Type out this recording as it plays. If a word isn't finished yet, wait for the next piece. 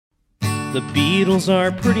The Beatles are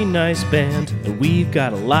a pretty nice band, and we've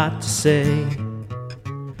got a lot to say.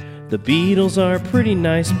 The Beatles are a pretty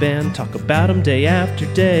nice band, talk about them day after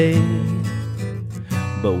day.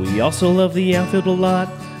 But we also love the outfield a lot,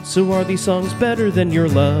 so are these songs better than your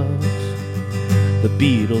love? The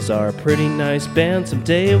Beatles are a pretty nice band,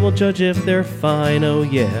 someday we'll judge if they're fine, oh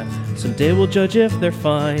yeah, someday we'll judge if they're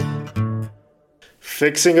fine.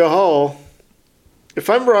 Fixing a hole. If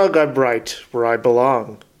I'm wrong, I'm right, where I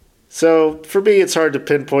belong. So, for me, it's hard to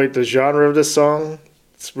pinpoint the genre of this song.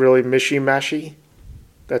 It's really mishy-mashy.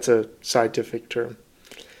 That's a scientific term.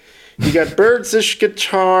 You got Bird's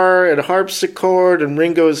guitar and harpsichord, and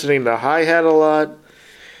Ringo's hitting the hi-hat a lot.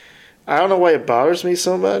 I don't know why it bothers me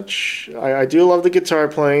so much. I do love the guitar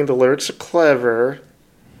playing. The lyrics are clever.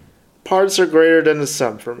 Parts are greater than the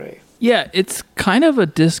sum for me. Yeah, it's kind of a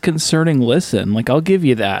disconcerting listen. Like, I'll give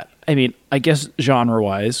you that. I mean, I guess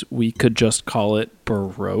genre-wise, we could just call it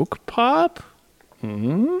Baroque pop.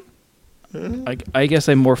 I guess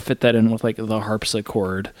I more fit that in with, like, the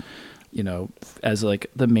harpsichord, you know, as, like,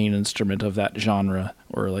 the main instrument of that genre,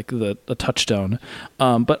 or, like, the touchstone.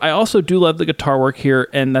 But I also do love the guitar work here,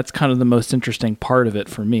 and that's kind of the most interesting part of it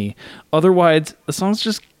for me. Otherwise, the song's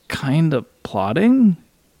just kind of plodding,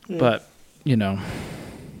 but, you know.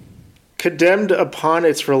 Condemned upon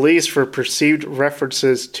its release for perceived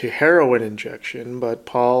references to heroin injection, but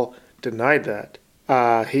Paul denied that.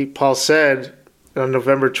 Paul said on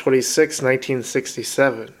November 26,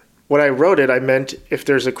 1967, "When I wrote it, I meant if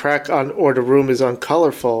there's a crack on or the room is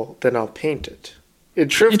uncolorful, then I'll paint it." In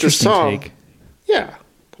truth, the song... Take. Yeah.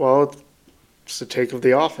 Well, it's the take of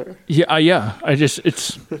the author. Yeah.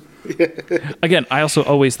 It's... Again, I also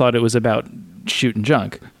always thought it was about shooting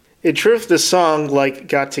junk. In truth, the song, like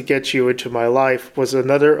Got to Get You Into My Life, was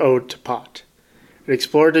another ode to pot. It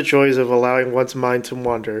explored the joys of allowing one's mind to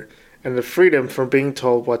wander and the freedom from being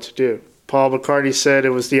told what to do. Paul McCartney said,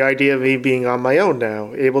 "It was the idea of me being on my own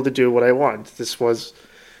now, able to do what I want." This was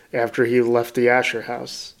after he left the Asher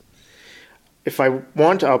house. "If I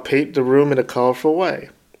want, I'll paint the room in a colorful way.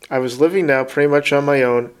 I was living now pretty much on my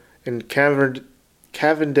own in Cavendish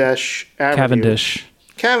Avenue,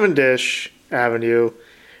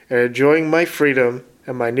 and enjoying my freedom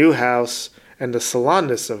and my new house and the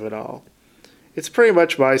salonness of it all. It's pretty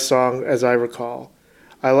much my song as I recall.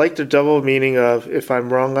 I like the double meaning of if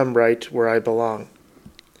I'm wrong, I'm right, where I belong."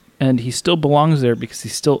 And he still belongs there because he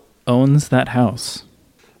still owns that house.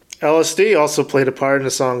 LSD also played a part in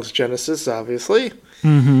the song's genesis, obviously.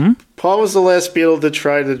 Mm-hmm. Paul was the last Beatle to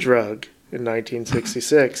try the drug in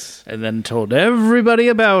 1966. And then told everybody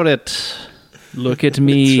about it. Look at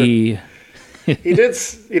me. He did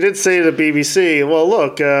say to the BBC, "Well,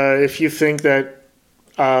 look, if you think that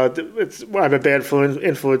I'm a bad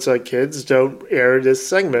influence on kids, don't air this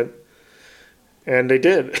segment." And they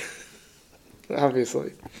did,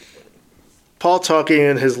 obviously. Paul talking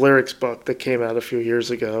in his lyrics book that came out a few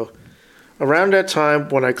years ago. "Around that time,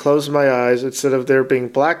 when I closed my eyes, instead of there being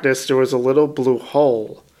blackness, there was a little blue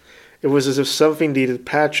hole. It was as if something needed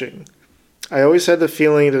patching. I always had the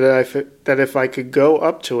feeling that if I could go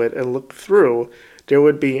up to it and look through, there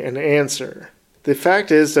would be an answer. The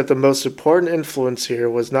fact is that the most important influence here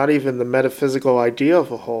was not even the metaphysical idea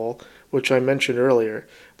of a hole, which I mentioned earlier,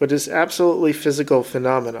 but this absolutely physical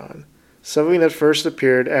phenomenon, something that first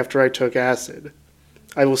appeared after I took acid.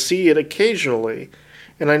 I will see it occasionally,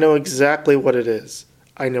 and I know exactly what it is.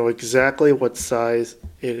 I know exactly what size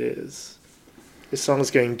it is." This song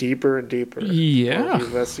is getting deeper and deeper. Yeah. He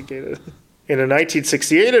investigated. In a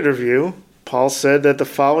 1968 interview, Paul said that the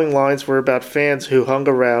following lines were about fans who hung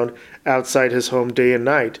around outside his home day and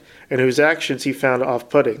night, and whose actions he found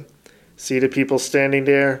off-putting. "See the people standing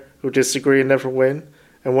there who disagree and never win,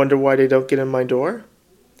 and wonder why they don't get in my door?"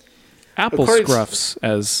 Apple scruffs,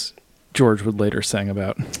 as George would later sing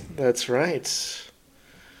about. That's right.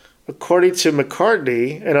 According to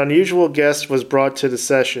McCartney, an unusual guest was brought to the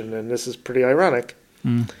session, and this is pretty ironic.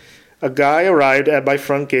 "A guy arrived at my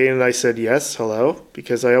front gate, and I said, 'Yes, hello,'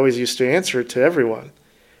 because I always used to answer it to everyone.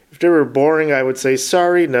 If they were boring, I would say,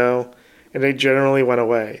 'Sorry, no,' and they generally went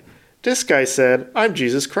away. This guy said, 'I'm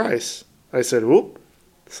Jesus Christ.' I said, 'Whoop,'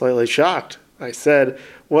 slightly shocked. I said,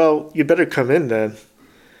 'Well, you better come in then.'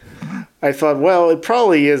 I thought, well, it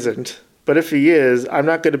probably isn't, but if he is, I'm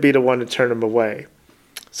not going to be the one to turn him away.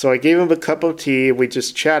 So I gave him a cup of tea, and we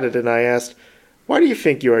just chatted, and I asked, 'Why do you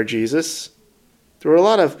think you are Jesus?' There were a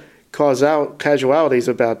lot of casualties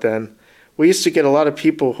about then. We used to get a lot of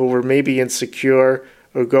people who were maybe insecure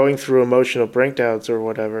or going through emotional breakdowns or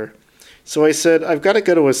whatever. So I said, 'I've got to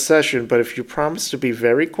go to a session, but if you promise to be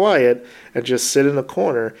very quiet and just sit in a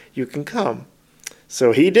corner, you can come.'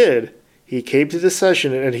 So he did. He came to the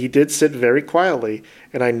session and he did sit very quietly,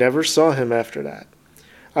 and I never saw him after that.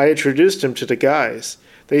 I introduced him to the guys.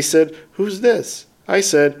 They said, "Who's this?" I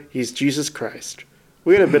said, "He's Jesus Christ."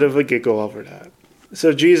 We had a bit of a giggle over that.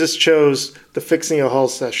 So Jesus chose the Fixing a Hole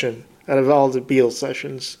session out of all the Beatles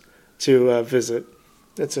sessions to visit.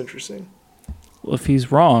 That's interesting. Well, if he's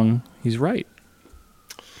wrong, he's right.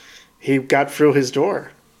 He got through his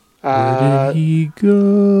door. Where did he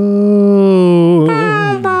go?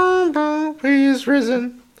 He's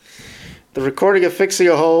risen. The recording of Fixing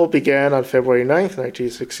a Hole began on February 9th,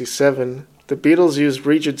 1967. The Beatles used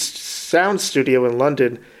Regent's Sound Studio in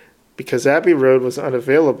London because Abbey Road was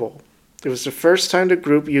unavailable. It was the first time the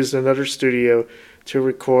group used another studio to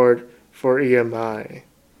record for EMI.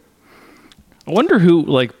 I wonder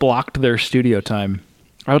who blocked their studio time.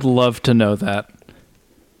 I would love to know that.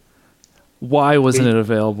 Why wasn't it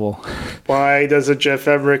available? Why doesn't Jeff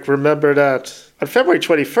Emmerich remember that? On February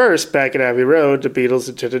 21st, back at Abbey Road, the Beatles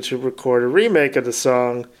intended to record a remake of the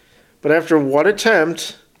song, but after one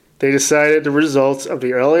attempt, they decided the results of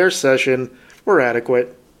the earlier session were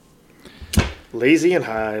adequate. Lazy and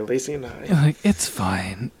high, lazy and high. It's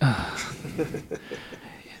fine.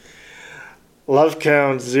 Love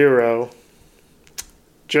count 0.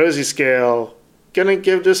 Josie scale. Gonna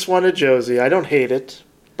give this one a Josie. I don't hate it,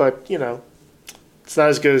 but, it's not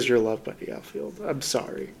as good as your Love Buddy outfield. I'm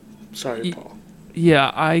sorry. Sorry, Paul. Yeah,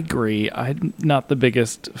 I agree. I'm not the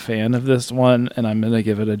biggest fan of this one, and I'm going to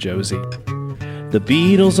give it a Josie. The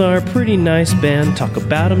Beatles are a pretty nice band, talk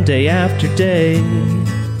about them day after day.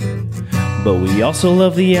 But we also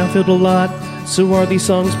love the outfield a lot, so are these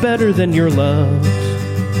songs better than your love?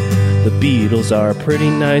 The Beatles are a pretty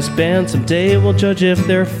nice band, someday we'll judge if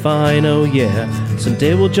they're fine, oh yeah,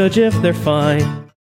 someday we'll judge if they're fine.